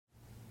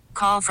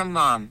call from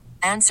mom.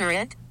 Answer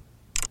it.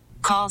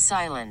 Call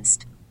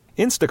silenced.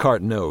 Instacart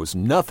knows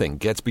nothing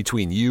gets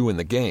between you and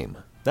the game.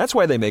 That's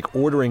why they make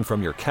ordering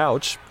from your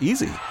couch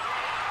easy.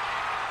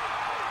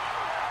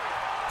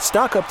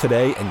 Stock up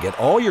today and get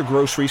all your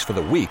groceries for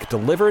the week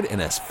delivered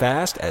in as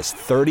fast as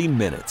 30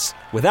 minutes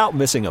without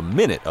missing a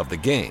minute of the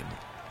game.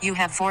 You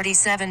have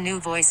 47 new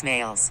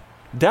voicemails.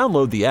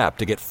 Download the app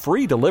to get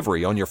free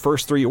delivery on your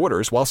first 3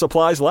 orders while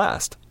supplies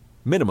last.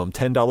 Minimum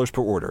 $10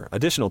 per order.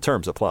 Additional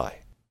terms apply.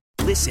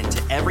 Listen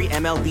to every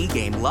MLB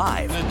game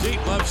live. In the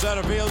deep left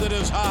center field, it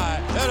is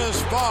high, it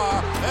is far,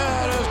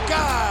 it is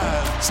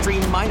gone.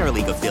 Stream minor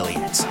league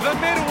affiliates. The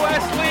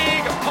Midwest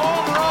League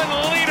home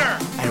run leader.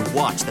 And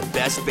watch the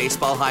best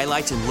baseball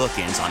highlights and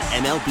look-ins on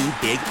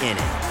MLB Big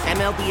Inning.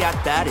 MLB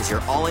At Bat is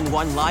your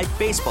all-in-one live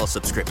baseball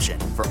subscription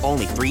for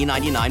only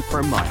 $3.99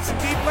 per month.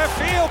 Deep left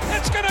field,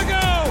 it's gonna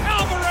go.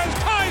 Alvarez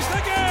ties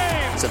the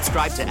game.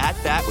 Subscribe to At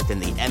Bat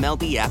within the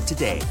MLB app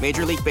today.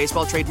 Major League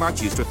Baseball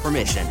trademarks used with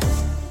permission.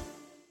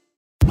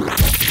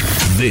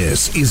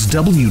 This is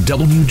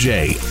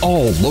WWJ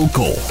All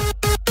Local.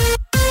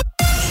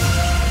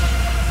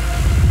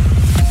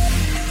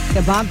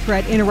 The bomb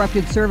threat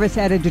interrupted service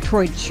at a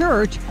Detroit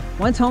church,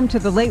 once home to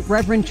the late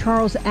Reverend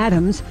Charles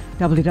Adams.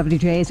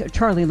 WWJ's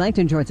Charlie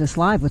Langton joins us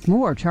live with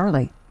more.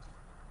 Charlie.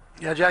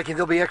 Yeah, Jackie,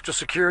 there'll be extra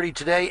security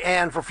today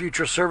and for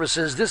future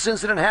services. This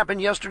incident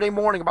happened yesterday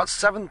morning about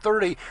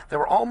 7:30. They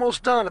were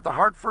almost done at the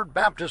Hartford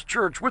Baptist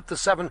Church with the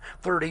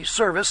 7:30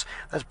 service.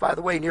 That's, by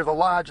the way, near the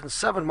Lodge and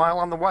 7 Mile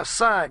on the west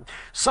side.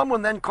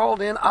 Someone then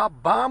called in a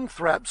bomb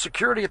threat.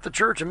 Security at the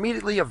church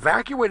immediately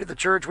evacuated the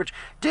church, which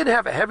did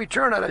have a heavy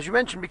turnout, as you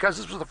mentioned, because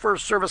this was the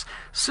first service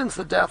since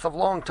the death of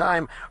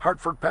longtime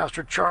Hartford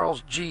pastor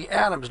Charles G.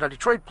 Adams. Now,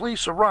 Detroit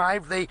police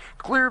arrived. They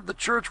cleared the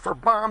church for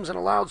bombs and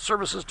allowed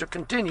services to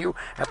continue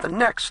at the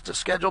next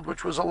scheduled,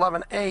 which was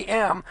 11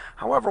 a.m.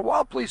 However,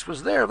 while police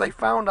was there, they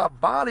found a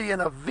body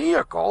in a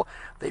vehicle.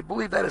 They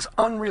believe that is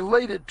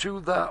unrelated to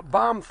the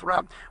bomb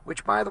threat,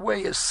 which, by the way,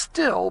 is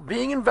still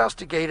being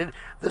investigated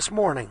this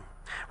morning.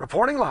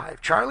 Reporting live,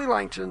 Charlie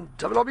Langton,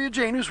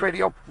 WWJ News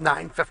Radio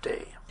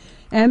 950.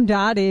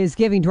 MDOT is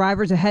giving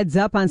drivers a heads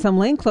up on some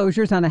lane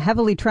closures on a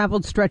heavily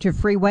traveled stretch of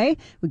freeway.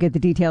 We get the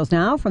details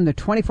now from the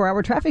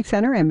 24-hour traffic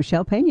center and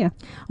Michelle Pena.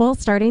 Well,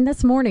 starting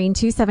this morning,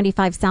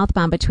 275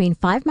 southbound between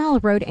 5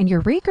 Mile Road and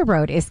Eureka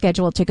Road is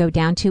scheduled to go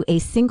down to a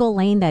single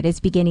lane that is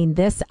beginning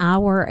this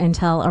hour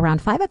until around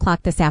 5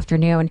 o'clock this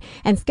afternoon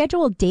and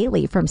scheduled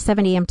daily from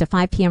 7 a.m. to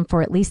 5 p.m.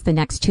 for at least the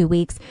next 2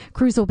 weeks.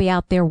 Crews will be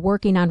out there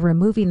working on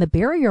removing the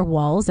barrier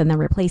walls and then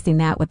replacing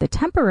that with the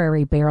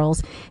temporary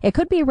barrels. It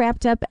could be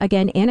wrapped up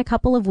again in a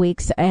couple of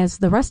weeks as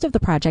the rest of the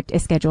project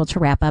is scheduled to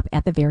wrap up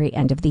at the very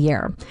end of the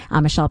year.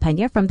 I'm Michelle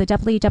Pena from the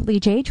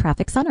WWJ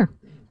Traffic Center.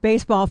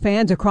 Baseball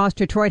fans across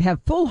Detroit have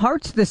full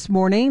hearts this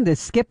morning. The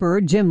skipper,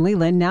 Jim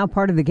Leyland, now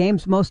part of the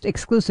game's most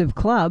exclusive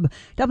club.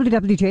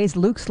 WWJ's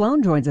Luke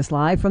Sloan joins us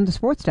live from the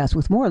sports desk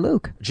with more.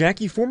 Luke.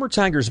 Jackie, former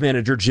Tigers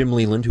manager Jim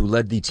Leyland, who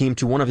led the team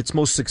to one of its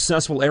most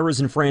successful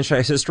eras in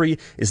franchise history,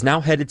 is now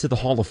headed to the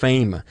Hall of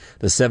Fame.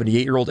 The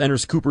 78-year-old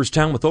enters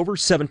Cooperstown with over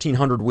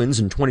 1,700 wins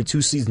and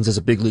 22 seasons as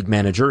a big league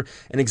manager,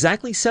 and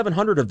exactly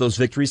 700 of those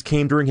victories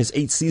came during his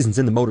 8 seasons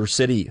in the Motor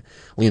City.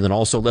 Leyland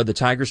also led the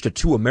Tigers to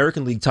 2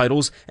 American League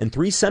titles and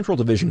 3 Central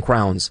Division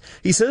crowns.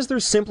 He says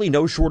there's simply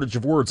no shortage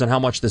of words on how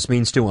much this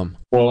means to him.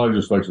 Well, I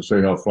just like to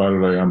say how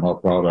flattered I am, how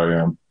proud I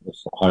am.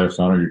 It's the highest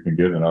honor you can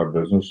get in our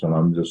business, and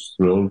I'm just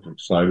thrilled,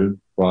 excited,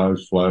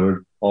 prized,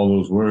 flattered. All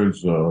those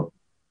words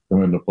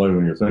come into play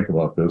when you think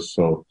about this.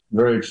 So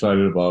very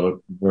excited about it.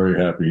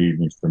 Very happy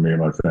evenings for me and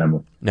my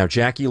family. Now,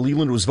 Jackie,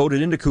 Leyland was voted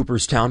into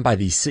Cooperstown by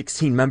the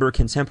 16-member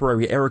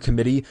Contemporary Era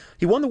Committee.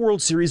 He won the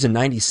World Series in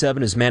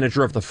 '97 as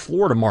manager of the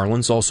Florida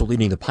Marlins, also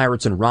leading the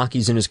Pirates and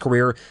Rockies in his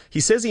career. He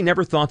says he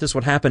never thought this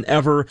would happen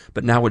ever,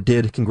 but now it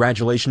did.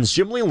 Congratulations,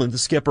 Jim Leyland, the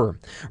skipper.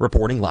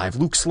 Reporting live,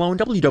 Luke Sloan,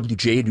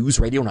 WWJ News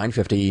Radio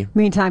 950.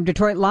 Meantime,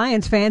 Detroit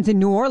Lions fans in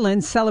New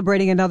Orleans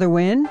celebrating another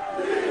win.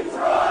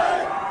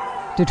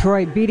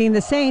 Detroit beating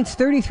the Saints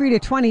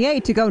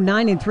 33-28 to go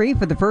 9-3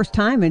 for the first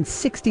time in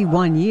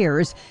 61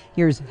 years.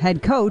 Here's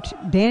head coach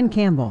Dan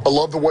Campbell. I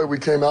love the way we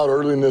came out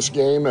early in this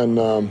game, and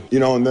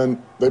and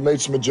then they made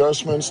some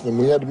adjustments. Then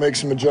we had to make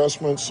some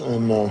adjustments,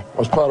 and I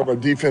was proud of our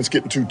defense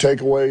getting 2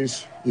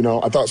 takeaways.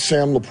 I thought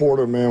Sam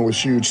Laporta, man,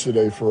 was huge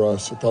today for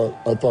us.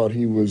 I thought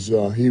he was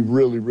he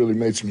really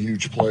made some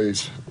huge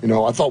plays.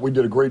 I thought we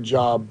did a great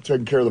job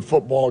taking care of the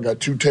football.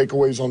 Got 2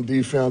 takeaways on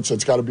defense.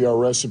 That's got to be our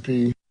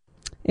recipe.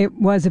 It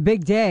was a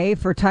big day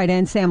for tight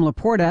end Sam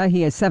Laporta.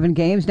 He has 7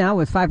 games now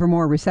with 5 or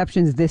more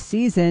receptions this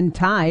season,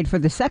 tied for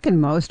the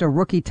second most a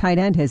rookie tight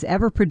end has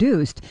ever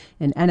produced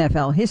in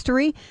NFL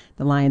history.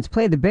 The Lions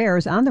play the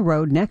Bears on the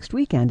road next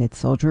weekend at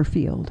Soldier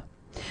Field.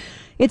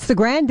 It's the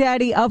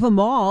granddaddy of them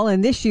all,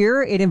 and this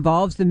year it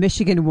involves the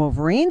Michigan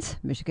Wolverines.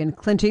 Michigan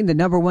clinching the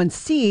number 1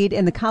 seed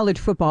in the college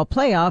football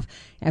playoff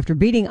after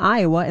beating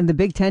Iowa in the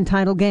Big Ten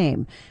title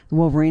game. The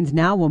Wolverines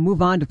now will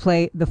move on to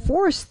play the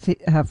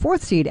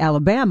fourth seed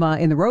Alabama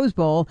in the Rose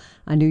Bowl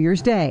on New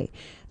Year's Day.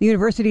 The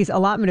university's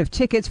allotment of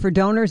tickets for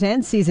donors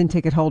and season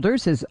ticket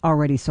holders is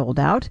already sold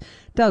out.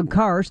 Doug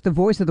Karsh, the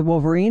voice of the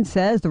Wolverines,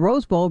 says the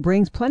Rose Bowl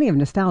brings plenty of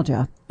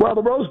nostalgia. Well,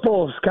 the Rose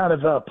Bowl is kind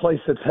of a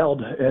place that's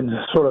held in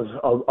sort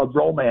of a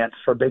romance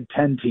for Big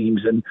Ten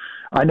teams. And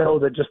I know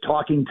that just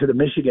talking to the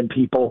Michigan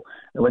people,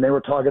 when they were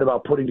talking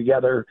about putting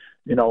together,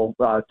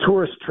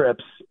 tourist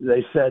trips,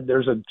 they said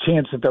there's a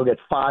chance that they'll get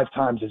 5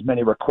 times as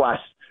many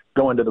requests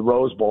going to the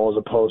Rose Bowl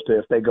as opposed to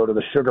if they go to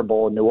the Sugar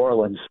Bowl in New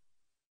Orleans.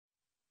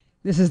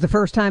 This is the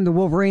first time the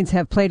Wolverines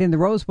have played in the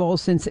Rose Bowl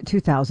since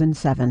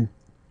 2007.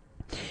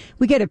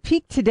 We get a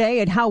peek today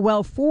at how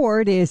well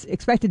Ford is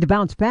expected to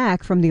bounce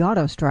back from the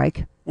auto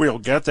strike. We'll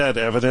get that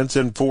evidence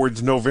in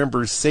Ford's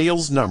November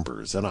sales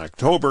numbers. In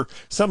October,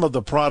 some of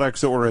the products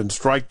that were in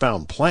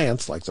strike-bound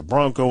plants, like the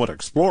Bronco and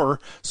Explorer,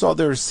 saw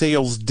their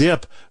sales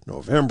dip.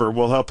 November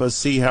will help us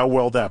see how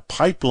well that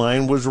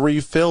pipeline was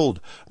refilled.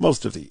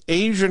 Most of the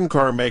Asian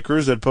car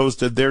makers that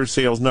posted their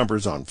sales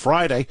numbers on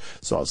Friday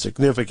saw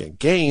significant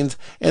gains,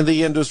 and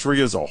the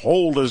industry as a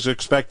whole is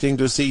expecting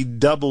to see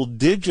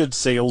double-digit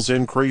sales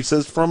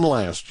increases from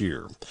last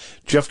year.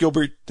 Jeff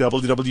Gilbert,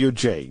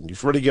 WWJ,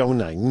 News Radio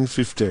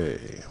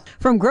 950.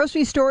 From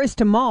grocery stores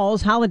to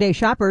malls, holiday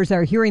shoppers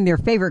are hearing their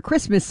favorite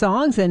Christmas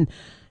songs, and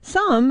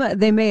some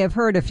they may have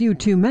heard a few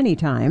too many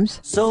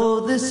times. So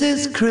this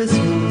is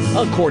Christmas.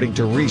 According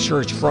to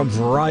research from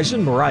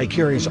Verizon, Mariah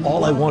Carey's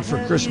All I Want for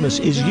Christmas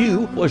Is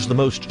You was the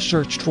most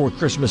searched for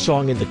Christmas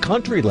song in the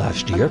country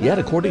last year. Yet,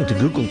 according to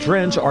Google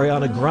Trends,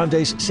 Ariana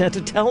Grande's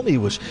Santa Tell Me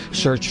was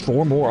searched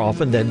for more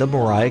often than the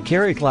Mariah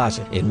Carey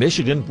classic. In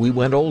Michigan, we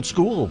went old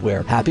school,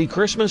 where Happy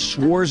Christmas,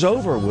 War's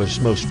Over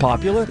was most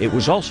popular. It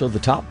was also the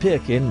top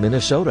pick in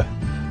Minnesota.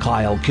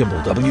 Kyle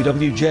Kimball,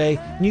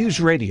 WWJ, News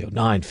Radio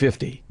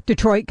 950.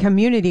 Detroit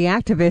community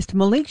activist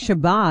Malik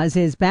Shabazz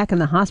is back in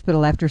the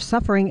hospital after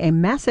suffering a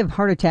massive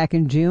heart attack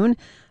in June.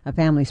 A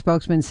family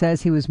spokesman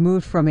says he was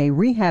moved from a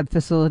rehab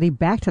facility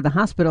back to the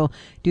hospital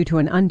due to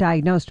an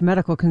undiagnosed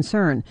medical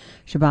concern.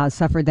 Shabazz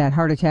suffered that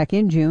heart attack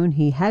in June.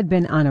 He had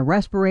been on a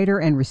respirator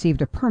and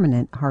received a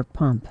permanent heart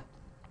pump.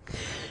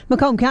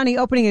 Macomb County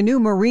opening a new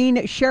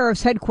Marine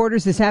Sheriff's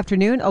headquarters this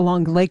afternoon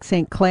along Lake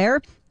St.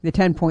 Clair. The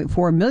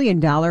 $10.4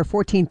 million,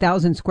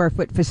 14,000 square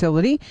foot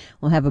facility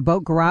will have a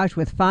boat garage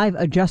with 5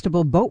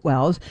 adjustable boat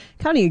wells.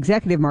 County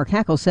Executive Mark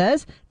Hackle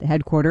says the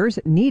headquarters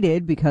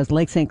needed because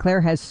Lake St.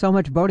 Clair has so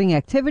much boating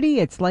activity,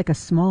 it's like a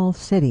small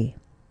city.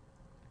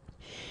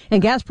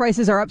 And gas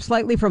prices are up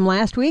slightly from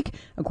last week.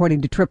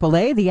 According to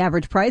AAA, the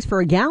average price for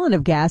a gallon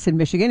of gas in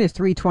Michigan is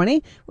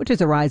 $3.20, which is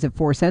a rise of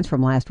 4 cents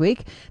from last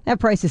week. That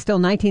price is still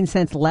 19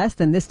 cents less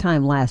than this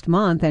time last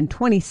month and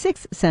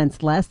 26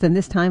 cents less than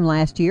this time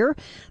last year.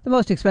 The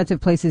most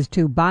expensive places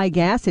to buy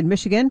gas in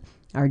Michigan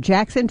are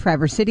Jackson,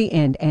 Traverse City,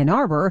 and Ann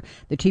Arbor.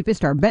 The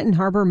cheapest are Benton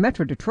Harbor,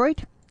 Metro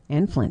Detroit,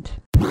 and Flint.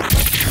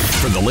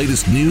 For the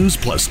latest news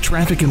plus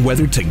traffic and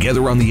weather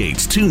together on the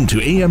 8s, tune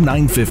to AM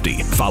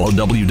 950. Follow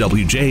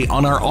WWJ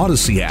on our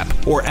Odyssey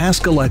app or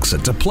ask Alexa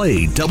to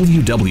play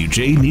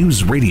WWJ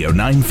News Radio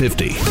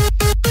 950.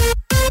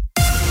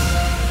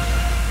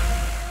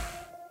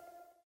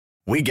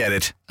 We get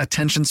it.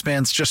 Attention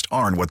spans just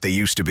aren't what they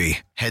used to be.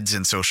 Heads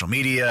in social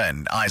media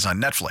and eyes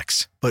on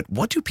Netflix. But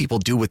what do people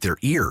do with their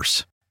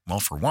ears?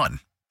 Well, for one,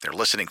 they're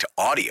listening to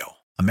audio.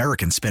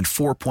 Americans spend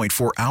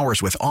 4.4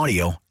 hours with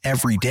audio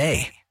every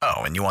day.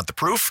 Oh, and you want the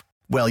proof?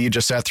 Well, you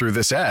just sat through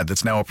this ad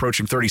that's now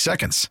approaching 30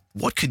 seconds.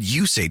 What could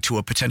you say to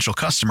a potential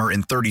customer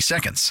in 30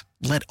 seconds?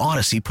 Let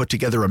Odyssey put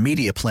together a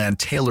media plan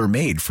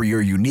tailor-made for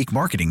your unique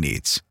marketing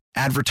needs.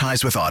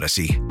 Advertise with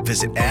Odyssey.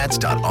 Visit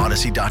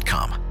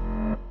ads.odyssey.com.